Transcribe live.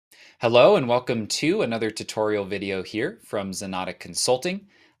Hello and welcome to another tutorial video here from Zenatta Consulting.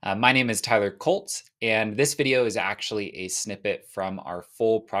 My name is Tyler Colts, and this video is actually a snippet from our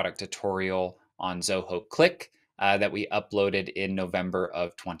full product tutorial on Zoho Cliq that we uploaded in November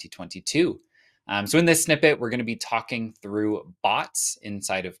of 2022. So in this snippet, we're going to be talking through bots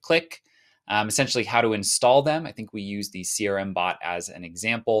inside of Cliq, essentially how to install them. I think we use the CRM bot as an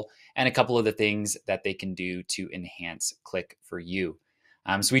example, and a couple of the things that they can do to enhance Cliq for you.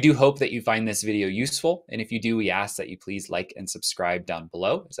 So we do hope that you find this video useful. And if you do, we ask that you please like and subscribe down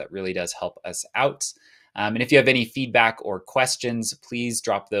below, as that really does help us out. And if you have any feedback or questions, please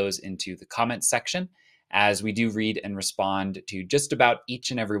drop those into the comments section, as we do read and respond to just about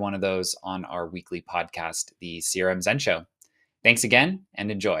each and every one of those on our weekly podcast, the CRM Zen Show. Thanks again and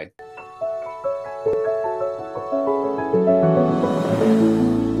enjoy.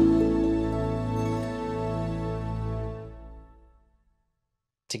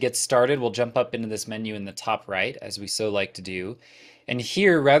 To get started, we'll jump up into this menu in the top right, as we so like to do. And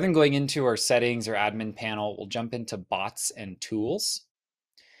here, rather than going into our settings or admin panel, we'll jump into bots and tools.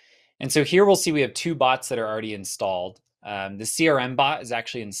 And so here we'll see we have two bots that are already installed. The CRM bot is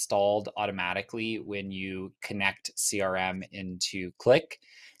actually installed automatically when you connect CRM into Cliq.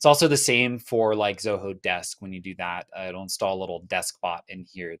 It's also the same for like Zoho Desk. When you do that, it'll install a little desk bot in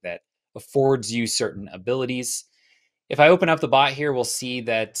here that affords you certain abilities. If I open up the bot here, we'll see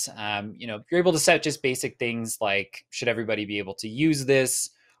that you're able to set just basic things like, should everybody be able to use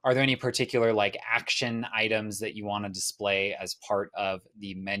this? Are there any particular like action items that you want to display as part of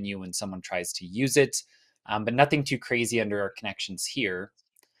the menu when someone tries to use it? But nothing too crazy under our connections here.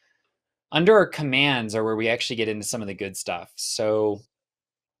 Under our commands are where we actually get into some of the good stuff. So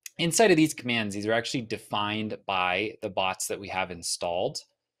inside of these commands, these are actually defined by the bots that we have installed.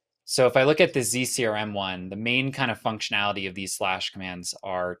 So if I look at the ZCRM one, the main kind of functionality of these slash commands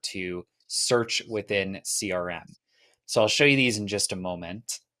are to search within CRM. So I'll show you these in just a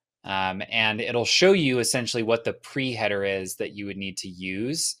moment. And it'll show you essentially what the pre-header is that you would need to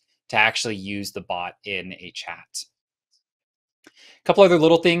use to actually use the bot in a chat. A couple other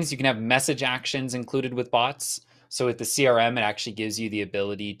little things, you can have message actions included with bots. So with the CRM, it actually gives you the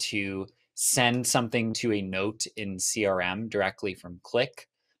ability to send something to a note in CRM directly from Cliq.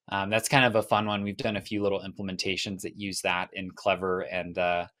 That's kind of a fun one. We've done a few little implementations that use that in clever and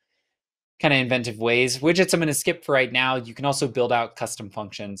kind of inventive ways. Widgets I'm going to skip for right now. You can also build out custom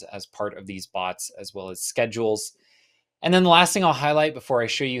functions as part of these bots, as well as schedules. And then the last thing I'll highlight before I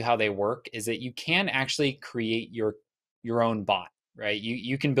show you how they work is that you can actually create your own bot, right?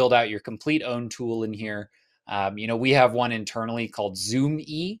 You can build out your complete own tool in here. We have one internally called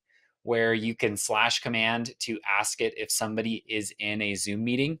Zoom-E, where you can slash command to ask it if somebody is in a Zoom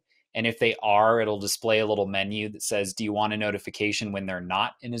meeting. And if they are, it'll display a little menu that says, do you want a notification when they're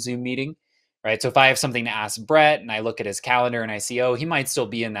not in a Zoom meeting? Right. So if I have something to ask Brett and I look at his calendar and I see, oh, he might still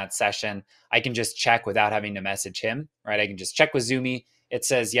be in that session, I can just check without having to message him. Right. I can just check with Zoom-E. It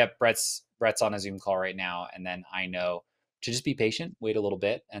says, yep, Brett's on a Zoom call right now. And then I know to just be patient, wait a little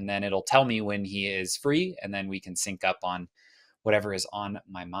bit, and then it'll tell me when he is free, and then we can sync up on whatever is on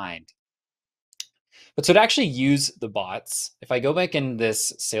my mind. But so to actually use the bots, if I go back in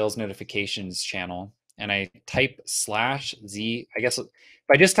this sales notifications channel and I type /Z, I guess if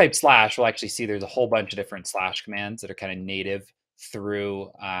I just type slash, we'll actually see there's a whole bunch of different slash commands that are kind of native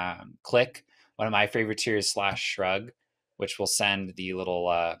through Cliq. One of my favorites here is /shrug, which will send the little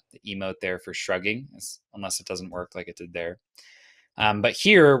emote there for shrugging, unless it doesn't work like it did there. But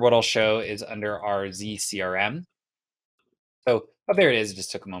here, what I'll show is under our ZCRM. So there it is. It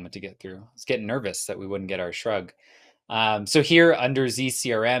just took a moment to get through. I was getting nervous that we wouldn't get our shrug. So here under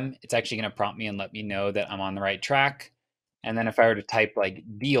ZCRM, it's actually going to prompt me and let me know that I'm on the right track. And then if I were to type like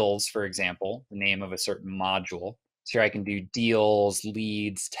deals, for example, the name of a certain module, so here I can do deals,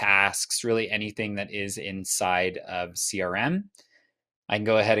 leads, tasks, really anything that is inside of CRM. I can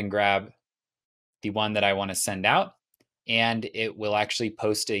go ahead and grab the one that I want to send out, and it will actually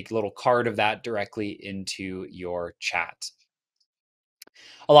post a little card of that directly into your chat.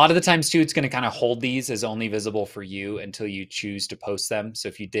 A lot of the times too, it's going to kind of hold these as only visible for you until you choose to post them. So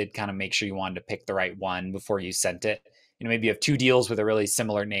if you did kind of make sure you wanted to pick the right one before you sent it, maybe you have two deals with a really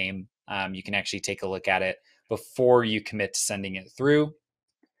similar name, you can actually take a look at it before you commit to sending it through.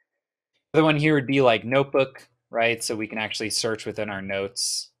 The other one here would be like notebook, right? So we can actually search within our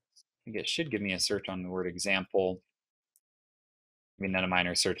notes. I think it should give me a search on the word example. I mean, none of mine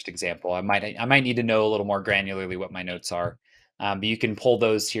are searched example. I might need to know a little more granularly what my notes are. But you can pull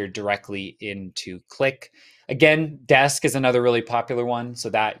those here directly into Cliq. Again, desk is another really popular one,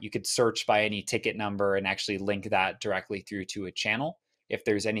 so that you could search by any ticket number and actually link that directly through to a channel if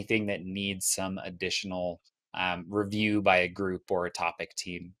there's anything that needs some additional review by a group or a topic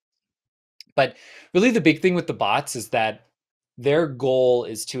team. But really, the big thing with the bots is that their goal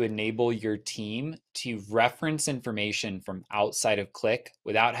is to enable your team to reference information from outside of Cliq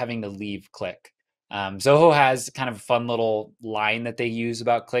without having to leave Cliq. Zoho has kind of a fun little line that they use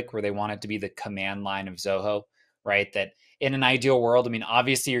about Cliq where they want it to be the command line of Zoho, right? That in an ideal world, I mean,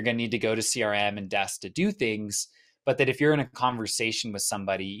 obviously you're going to need to go to CRM and desk to do things, but that if you're in a conversation with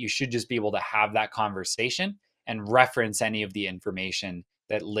somebody, you should just be able to have that conversation and reference any of the information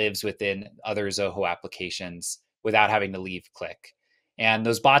that lives within other Zoho applications without having to leave Cliq. And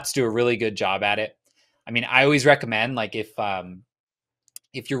those bots do a really good job at it. I mean, I always recommend like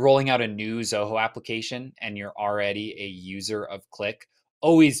if you're rolling out a new Zoho application and you're already a user of Cliq,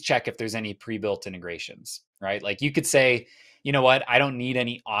 always check if there's any pre-built integrations, right? Like you could say, you know what, I don't need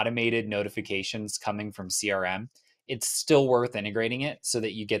any automated notifications coming from CRM. It's still worth integrating it so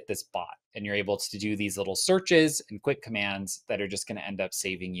that you get this bot and you're able to do these little searches and quick commands that are just going to end up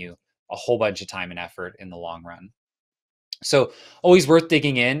saving you a whole bunch of time and effort in the long run. So always worth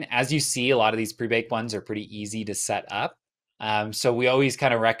digging in. As you see, a lot of these pre-baked ones are pretty easy to set up. So we always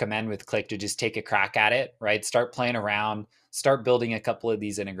kind of recommend with Cliq to just take a crack at it, right? Start playing around, start building a couple of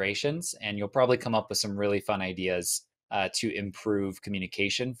these integrations, and you'll probably come up with some really fun ideas to improve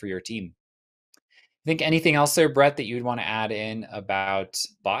communication for your team. I think anything else there, Brett, that you'd want to add in about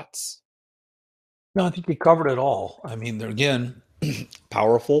bots? No, I think you covered it all. I mean, they're again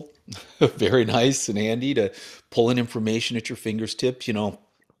powerful, very nice and handy to pull in information at your fingertips. You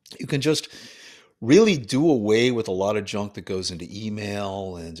can just really do away with a lot of junk that goes into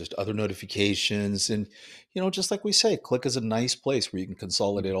email and just other notifications. And, just like we say, Cliq is a nice place where you can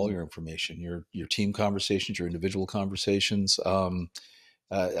consolidate all Mhm. your information, your team conversations, your individual conversations.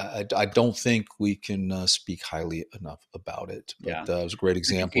 I don't think we can speak highly enough about it, but Yeah, it was a great I think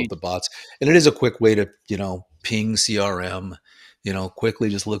example of we the bots, and it is a quick way to ping CRM. Quickly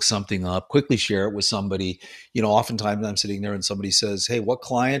just look something up, quickly share it with somebody. Oftentimes I'm sitting there and somebody says, "Hey, what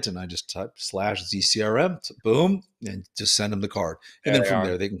client?" And I just type /ZCRM, boom, and just send them the card, and there then they from are.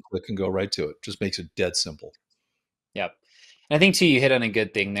 there they can click and go right to it. Just makes it dead simple. Yep. And I think too, you hit on a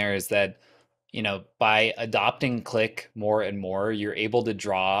good thing there is that, by adopting Cliq more and more, you're able to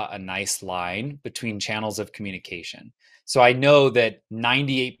draw a nice line between channels of communication. So I know that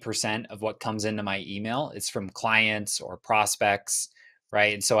 98% of what comes into my email is from clients or prospects,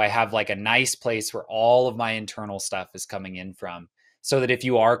 right? And so I have like a nice place where all of my internal stuff is coming in from. So that if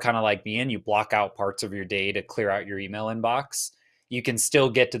you are kind of like me and you block out parts of your day to clear out your email inbox, you can still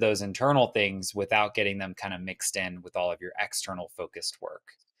get to those internal things without getting them kind of mixed in with all of your external focused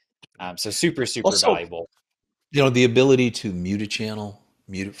work. So super, super Also, valuable. the ability to mute a channel,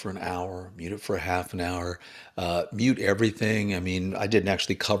 mute it for an hour, mute it for a half an hour, mute everything. I mean, I didn't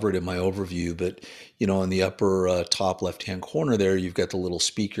actually cover it in my overview, but in the upper top left-hand corner there, you've got the little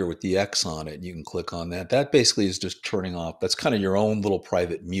speaker with the X on it. You can click on that. That basically is just turning off. That's kind of your own little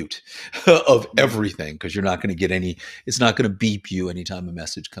private mute of Mhm. everything because you're not going to get any. It's not going to beep you anytime a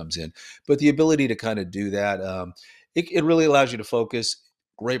message comes in. But the ability to kind of do that, it really allows you to focus.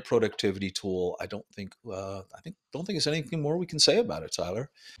 Great productivity tool. I don't think don't think there's anything more we can say about it, Tyler.